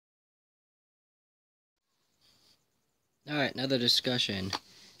Alright, another discussion.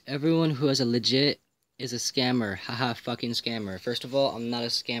 Everyone who has a legit is a scammer. Haha, fucking scammer. First of all, I'm not a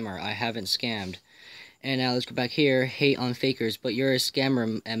scammer. I haven't scammed. And now let's go back here. Hate on fakers, but you're a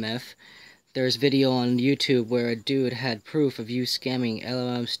scammer, MF. There's video on YouTube where a dude had proof of you scamming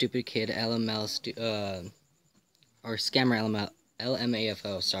LMM stupid kid LML or scammer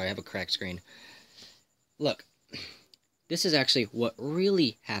LMAFO. Sorry, I have a cracked screen. Look, this is actually what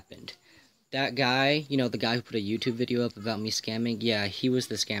really happened. That guy, the guy who put a YouTube video up about me scamming, yeah, he was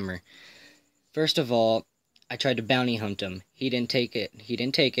the scammer. First of all, I tried to bounty hunt him. He didn't take it. He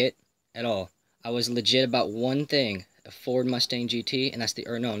didn't take it at all. I was legit about one thing, a Ford Mustang GT, and that's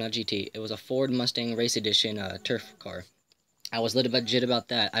no, not GT. It was a Ford Mustang Race Edition turf car. I was legit about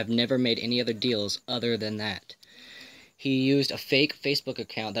that. I've never made any other deals other than that. He used a fake Facebook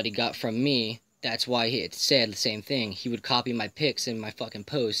account that he got from me. That's why it said the same thing. He would copy my pics and my fucking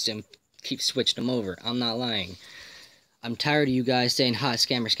posts and keep switching them over. I'm not lying. I'm tired of you guys saying, ha,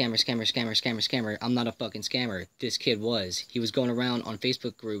 scammer, scammer, scammer, scammer, scammer, scammer. I'm not a fucking scammer. This kid was. He was going around on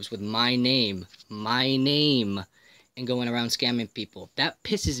Facebook groups with my name, and going around scamming people. That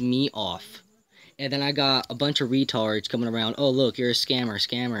pisses me off. And then I got a bunch of retards coming around, oh, look, you're a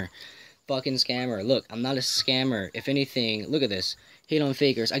scammer. Fucking scammer. Look, I'm not a scammer. If anything, look at this. Hate on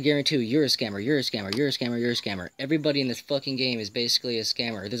fakers. I guarantee you're a scammer. You're a scammer. You're a scammer. You're a scammer. Everybody in this fucking game is basically a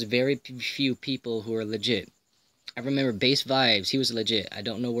scammer. There's very few people who are legit. I remember Base Vibes. He was legit. I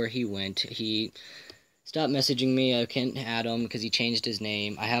don't know where he went. He stopped messaging me. I can't add him because he changed his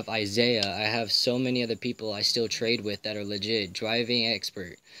name. I have Isaiah. I have so many other people I still trade with that are legit. Driving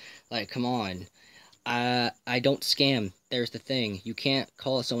expert. Like, come on. I don't scam. There's the thing. You can't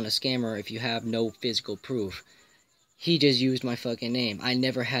call someone a scammer if you have no physical proof. He just used my fucking name. I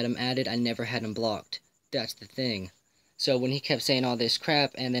never had him added. I never had him blocked. That's the thing. So when he kept saying all this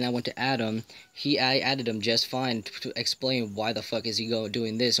crap, and then I went to add him, I added him just fine to explain why the fuck is he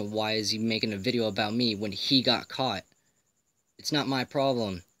doing this and why is he making a video about me when he got caught. It's not my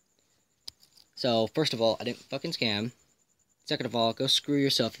problem. So first of all, I didn't fucking scam. Second of all, go screw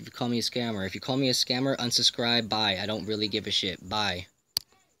yourself if you call me a scammer. If you call me a scammer, unsubscribe, bye. I don't really give a shit. Bye.